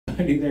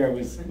everybody there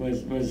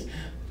was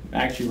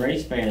actually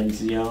race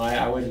fans. You know,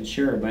 I wasn't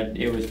sure, but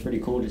it was pretty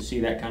cool to see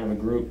that kind of a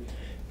group,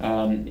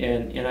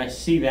 and I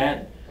see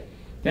that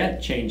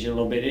changed a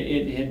little bit.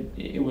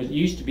 It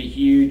used to be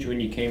huge when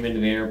you came into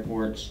the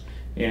airports,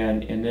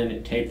 and then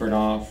it tapered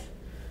off,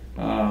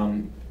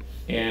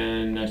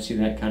 and I see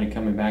that kind of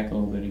coming back a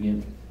little bit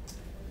again.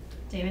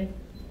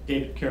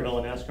 David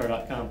Caravella,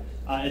 NASCAR.com.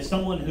 As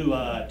someone who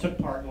took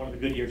part in one of the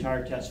Goodyear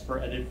tire tests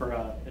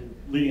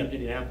leading up to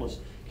Indianapolis,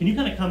 can you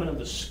kind of comment on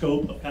the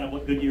scope of kind of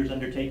what Goodyear's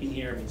undertaking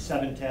here? I mean,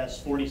 7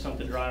 tests,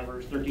 40-something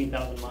drivers,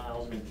 13,000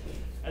 miles. I mean,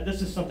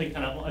 this is something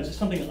is this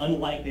something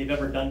unlike they've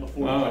ever done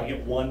before? To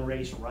get one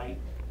race right.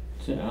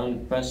 It's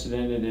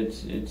unprecedented.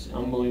 It's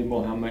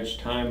unbelievable how much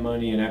time,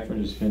 money, and effort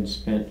has been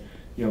spent,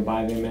 you know,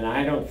 by them. And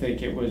I don't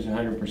think it was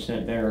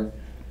 100%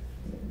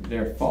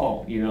 their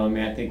fault. You know, I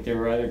mean, I think there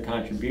were other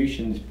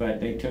contributions,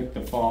 but they took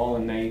the fall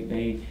and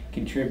they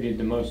contributed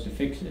the most to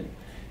fix it.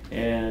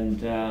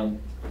 And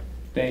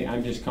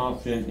I'm just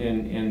confident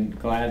and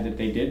glad that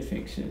they did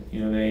fix it.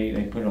 You know,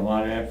 they put a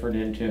lot of effort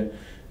into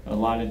a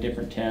lot of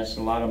different tests,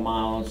 a lot of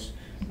miles,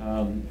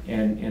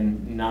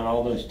 and not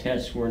all those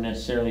tests were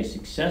necessarily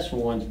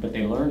successful ones, but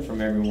they learned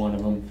from every one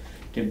of them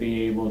to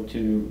be able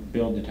to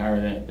build the tire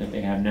that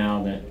they have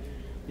now that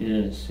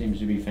seems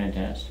to be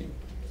fantastic.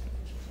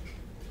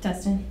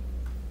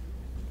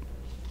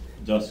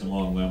 Dustin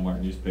Long,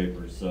 Landmark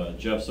Newspapers.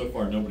 Jeff, so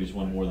far nobody's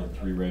won more than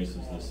 3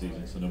 races this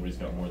season, so nobody's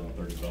got more than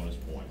 30 bonus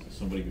points. As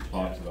somebody who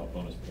talks about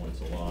bonus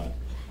points a lot,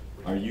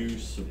 are you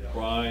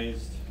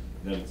surprised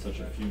that it's such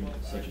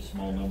a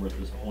small number at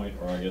this point,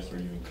 or I guess are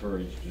you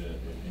encouraged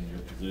in your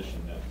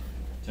position that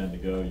 10 to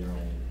go, you're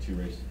only 2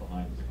 races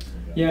behind?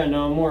 Yeah,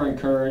 no, I'm more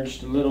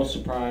encouraged, a little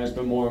surprised,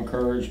 but more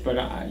encouraged. But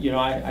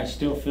I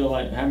still feel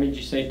like, how many did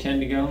you say, 10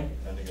 to go?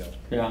 10 to go.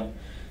 Yeah.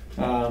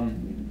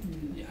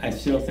 I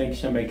still think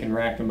somebody can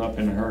rack them up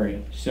in a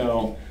hurry.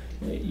 So,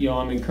 you know,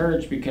 I'm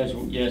encouraged because,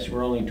 yes,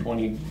 we're only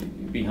 20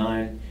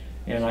 behind,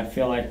 and I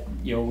feel like,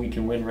 you know, we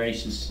can win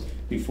races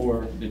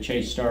before the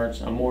chase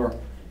starts. I'm more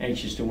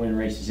anxious to win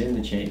races in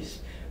the chase.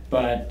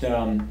 But,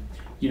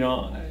 you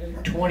know,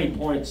 20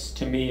 points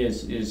to me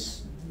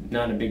is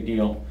not a big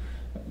deal.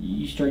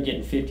 You start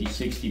getting 50,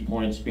 60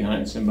 points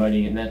behind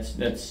somebody, and that's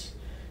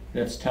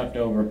tough to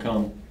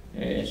overcome,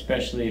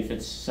 especially if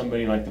it's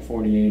somebody like the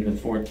 48 or the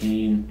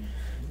 14.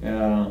 You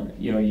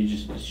know,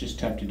 it's just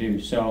tough to do.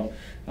 So,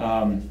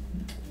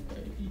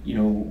 you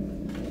know,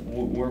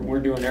 we're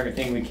doing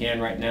everything we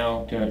can right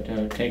now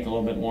to take a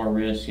little bit more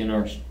risk in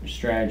our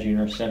strategy and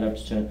our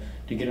setups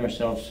to get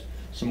ourselves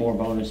some more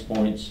bonus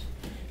points,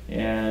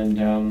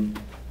 and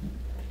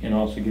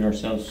also get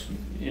ourselves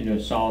into a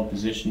solid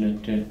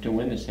position to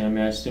win this. I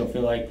mean, I still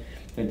feel like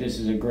that this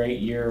is a great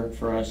year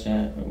for us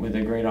with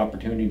a great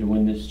opportunity to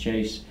win this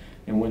chase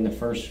and win the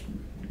first,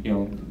 you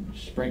know,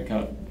 Sprint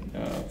Cup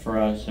for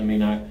us. I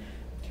mean,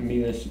 to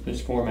me,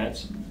 this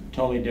format's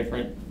totally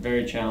different,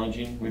 very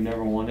challenging. We've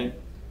never won it,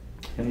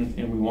 and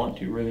we want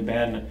to really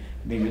bad. And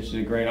I think this is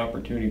a great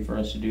opportunity for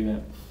us to do that.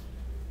 All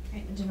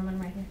right, the gentleman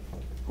right here.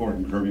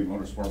 Gordon Kirby,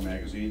 Motorsport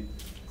Magazine.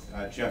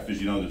 Jeff,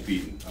 as you know, there's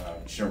been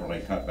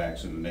Chevrolet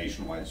cutbacks in the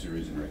Nationwide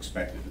Series and are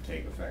expected to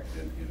take effect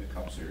in the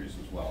Cup Series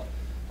as well.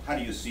 How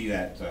do you see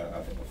that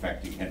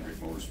affecting Hendrick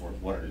Motorsports?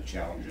 What are the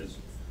challenges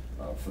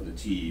for the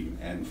team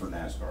and for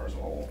NASCAR as a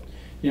whole?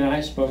 Yeah,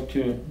 I spoke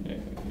to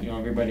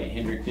everybody at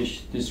Hendrick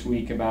this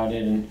week about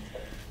it, and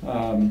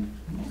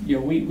you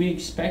know, we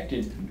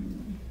expected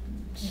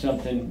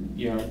something,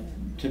 you know,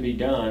 to be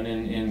done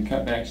and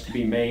cutbacks to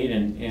be made,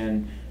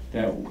 and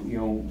that, you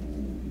know,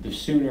 the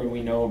sooner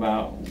we know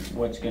about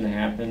what's going to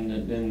happen,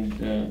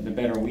 then the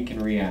better we can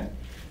react.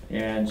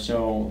 And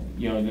so,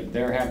 you know,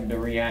 they're having to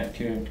react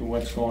to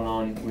what's going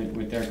on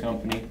with their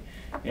company,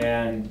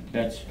 and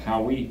that's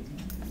how we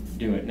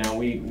do it. Now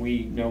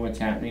we know what's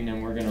happening,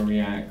 and we're going to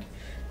react.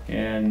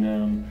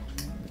 And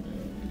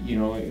you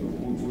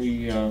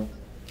know,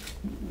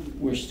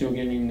 we're still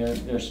getting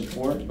their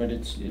support, but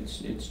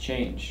it's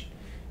changed,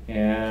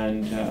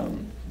 and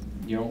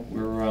you know,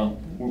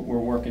 we're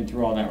working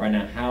through all that right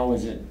now. How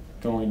is it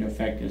going to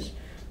affect us?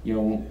 You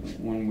know,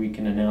 when we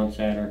can announce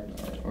that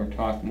or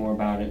talk more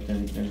about it,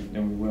 then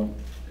we will.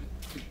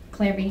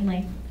 Claire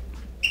Beanley.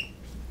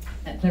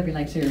 At Claire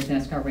Beanley, Sirius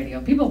NASCAR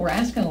Radio. People were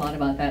asking a lot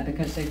about that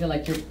because they feel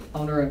like you're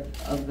owner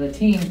of the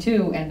team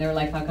too, and they're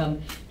like, how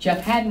come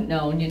Jeff hadn't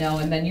known, you know?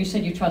 And then you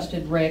said you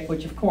trusted Rick,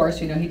 which of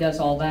course, you know, he does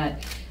all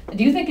that.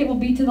 Do you think it will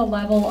be to the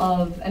level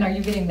of, and are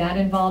you getting that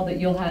involved, that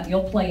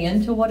you'll play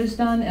into what is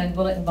done, and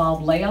will it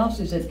involve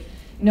layoffs? Is it,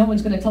 no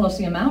one's going to tell us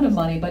the amount of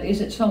money, but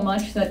is it so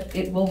much that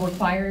it will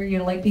require you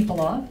to lay people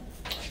off?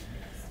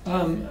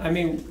 I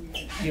mean,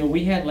 you know,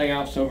 we had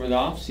layoffs over the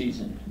off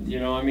season. You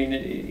know, I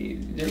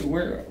mean,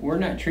 we're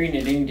not treating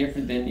it any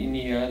different than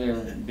any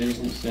other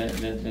business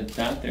that's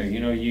out there. You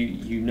know,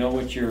 you know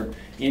what your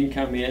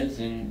income is,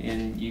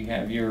 and you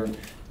have your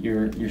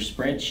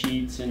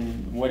spreadsheets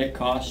and what it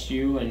costs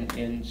you,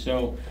 and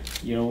so,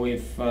 you know,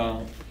 if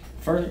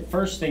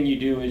first thing you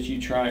do is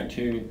you try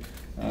to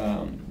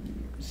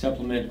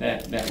supplement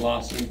that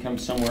lost income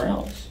somewhere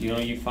else. You know,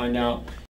 you find out